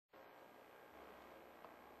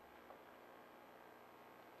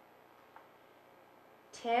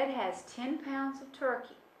Ted has 10 pounds of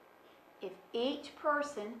turkey. If each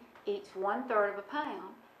person eats 1/3 of a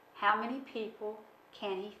pound, how many people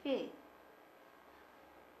can he feed?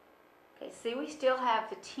 Okay, see, we still have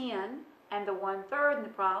the 10 and the 1/3 in the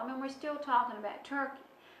problem, and we're still talking about turkey.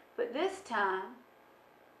 But this time,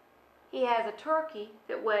 he has a turkey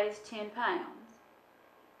that weighs 10 pounds,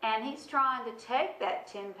 and he's trying to take that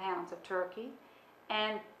 10 pounds of turkey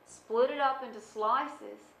and split it up into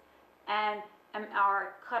slices and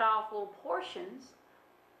or cut off little portions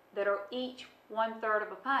that are each 1/3 of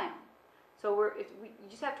a pound. So you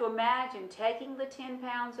just have to imagine taking the 10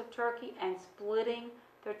 pounds of turkey and splitting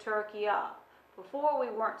the turkey up. Before we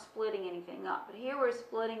weren't splitting anything up, but here we're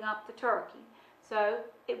splitting up the turkey. So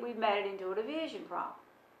we've made it into a division problem.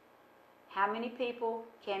 How many people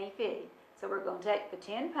can he feed? So we're going to take the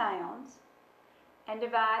 10 pounds and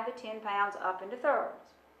divide the 10 pounds up into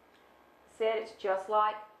thirds. Said it's just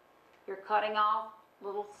like you're cutting off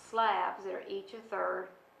little slabs that are each 1/3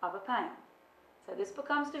 of a pound. So this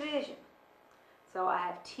becomes division. So I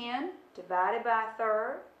have 10 divided by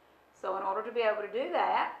 1/3. So in order to be able to do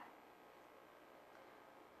that,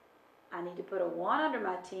 I need to put a 1 under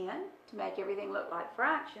my 10 to make everything look like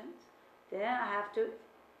fractions. Then I have to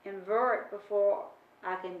invert before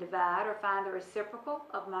I can divide or find the reciprocal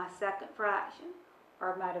of my second fraction or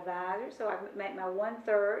of my divisor. So I make my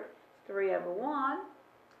 1/3 3/1.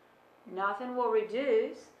 Nothing will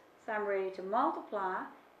reduce, so I'm ready to multiply,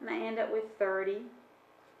 and I end up with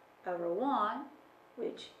 30/1,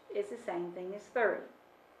 which is the same thing as 30.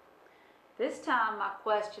 This time my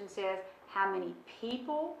question says, how many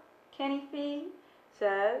people can he feed?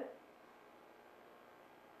 So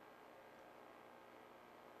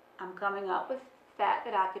I'm coming up with the fact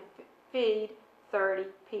that I could feed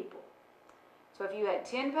 30 people. So if you had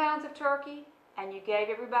 10 pounds of turkey and you gave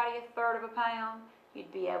everybody 1/3 of a pound,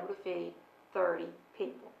 you'd be able to feed 30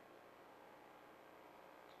 people.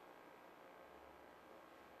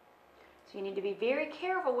 So you need to be very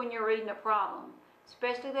careful when you're reading a problem,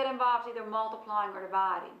 especially that involves either multiplying or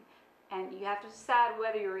dividing. And you have to decide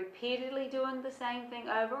whether you're repeatedly doing the same thing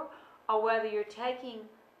over or whether you're taking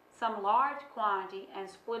some large quantity and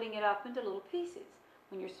splitting it up into little pieces.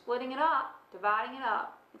 When you're splitting it up, dividing it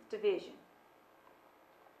up, it's division.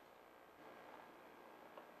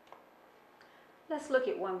 Let's look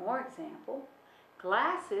at one more example.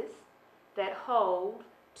 Glasses that hold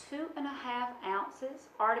 2½ ounces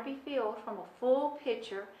are to be filled from a full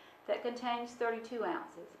pitcher that contains 32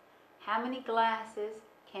 ounces. How many glasses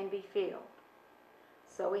can be filled?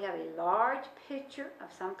 So we have a large pitcher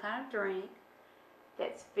of some kind of drink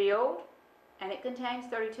that's filled and it contains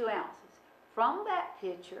 32 ounces. From that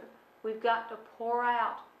pitcher, we've got to pour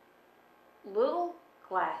out little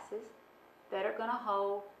glasses that are going to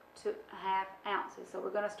hold 2½ ounces. So we're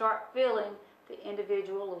going to start filling the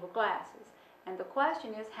individual little glasses. And the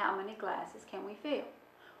question is, how many glasses can we fill?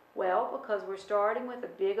 Well, because we're starting with a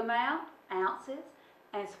big amount, ounces,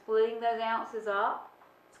 and splitting those ounces up,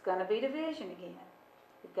 it's going to be division again.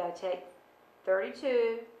 We've got to take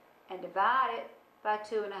 32 and divide it by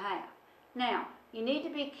 2½. Now, you need to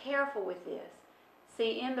be careful with this.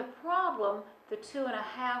 See, in the problem, the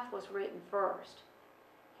 2½ was written first.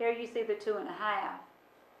 Here you see the 2½.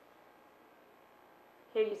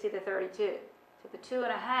 Here you see the 32. So the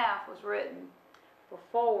 2½ was written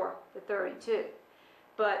before the 32.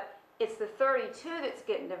 But it's the 32 that's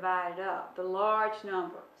getting divided up, the large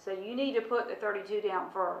number. So you need to put the 32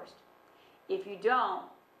 down first. If you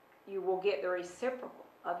don't, you will get the reciprocal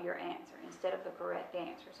of your answer instead of the correct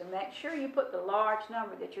answer. So make sure you put the large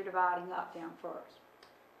number that you're dividing up down first.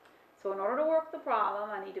 So in order to work the problem,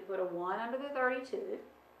 I need to put a 1 under the 32,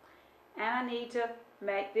 and I need to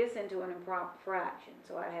make this into an improper fraction.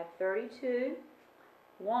 So I have 32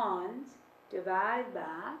 ones divided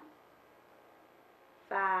by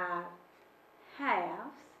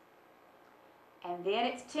 5/2, and then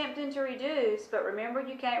it's tempting to reduce, but remember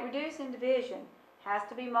you can't reduce in division. It has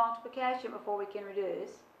to be multiplication before we can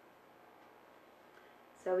reduce.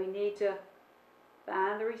 So we need to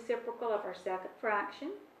find the reciprocal of our second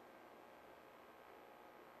fraction,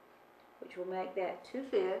 which will make that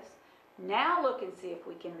 2/5. Now look and see if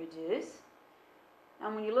we can reduce.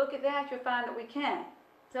 And when you look at that, you'll find that we can't.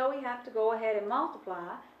 So we have to go ahead and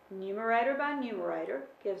multiply. Numerator by numerator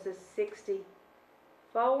gives us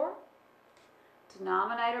 64.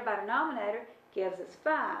 Denominator by denominator gives us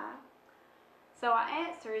 5. So our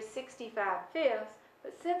answer is 65/5.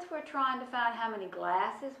 But since we're trying to find how many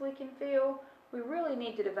glasses we can fill, we really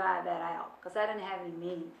need to divide that out because that doesn't have any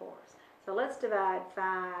meaning for us. So let's divide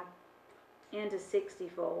 5 into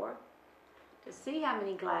 64 to see how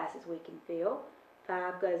many glasses we can fill.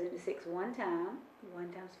 5 goes into 6 one time.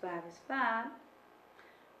 1 times 5 is 5.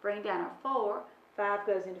 Bring down our 4. 5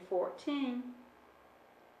 goes into 14.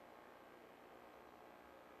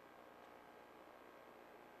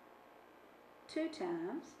 Two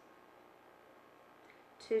times.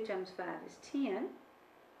 2 times 5 is 10.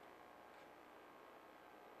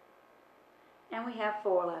 And we have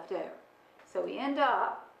 4 left over. So we end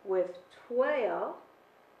up with 12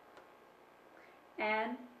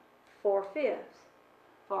 and 4/5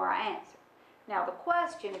 for our answer. Now the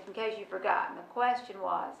question, in case you've forgotten, the question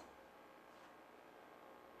was,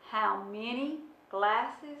 how many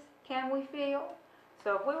glasses can we fill?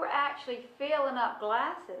 So if we were actually filling up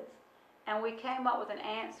glasses and we came up with an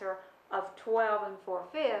answer of 12 and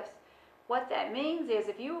 4/5, what that means is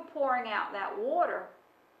if you were pouring out that water,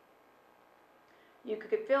 you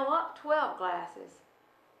could fill up 12 glasses,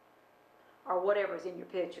 or whatever's in your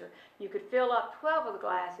pitcher. You could fill up 12 of the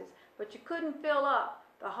glasses, but you couldn't fill up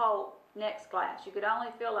the whole next glass. You could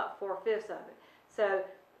only fill up 4/5 of it. So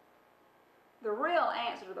the real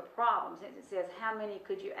answer to the problem, since it says how many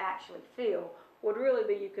could you actually fill, would really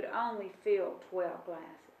be you could only fill 12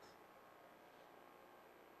 glasses.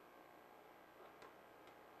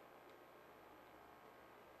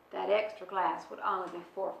 That extra glass would only be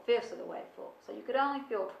 4/5 of the way full. So you could only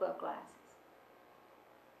fill 12 glasses.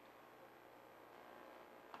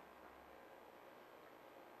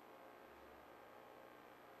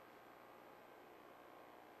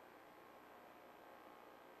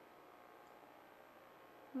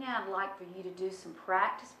 Now I'd like for you to do some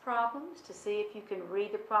practice problems to see if you can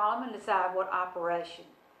read the problem and decide what operation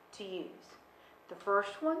to use. The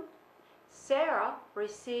first one, Sarah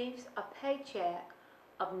receives a paycheck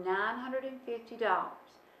of $950.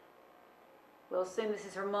 We'll assume this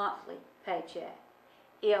is her monthly paycheck.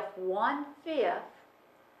 If 1/5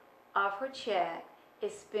 of her check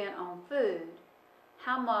is spent on food,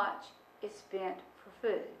 how much is spent for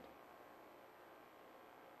food?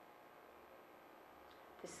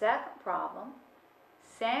 The second problem,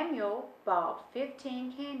 Samuel bought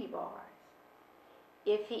 15 candy bars.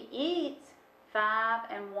 If he eats 5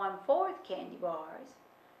 1/4 candy bars,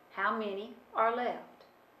 how many are left?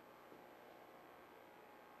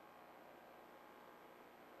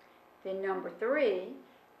 Then number 3,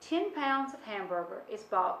 10 pounds of hamburger is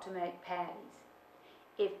bought to make patties.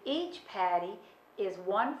 If each patty is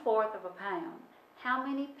 1/4 of a pound, how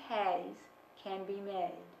many patties can be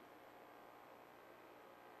made?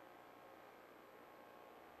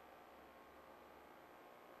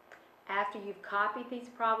 After you've copied these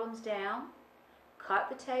problems down, cut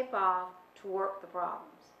the tape off to work the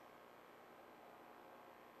problems.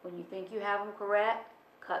 When you think you have them correct,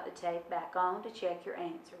 cut the tape back on to check your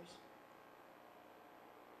answers.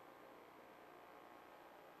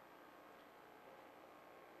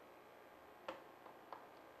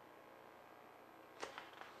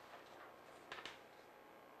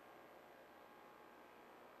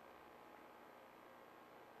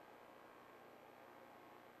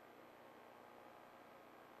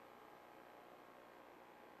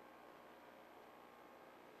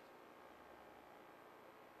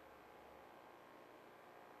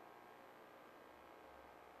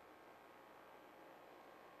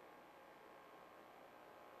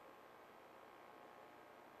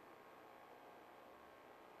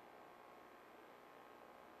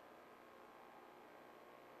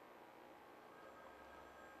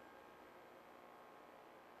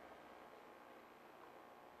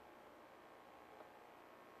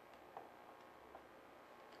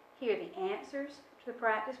 Here are the answers to the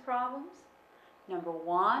practice problems. Number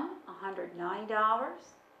 1,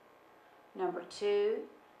 $190. Number 2,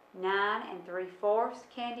 9 3/4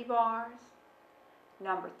 candy bars.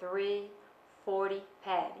 Number 3, 40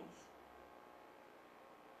 patties.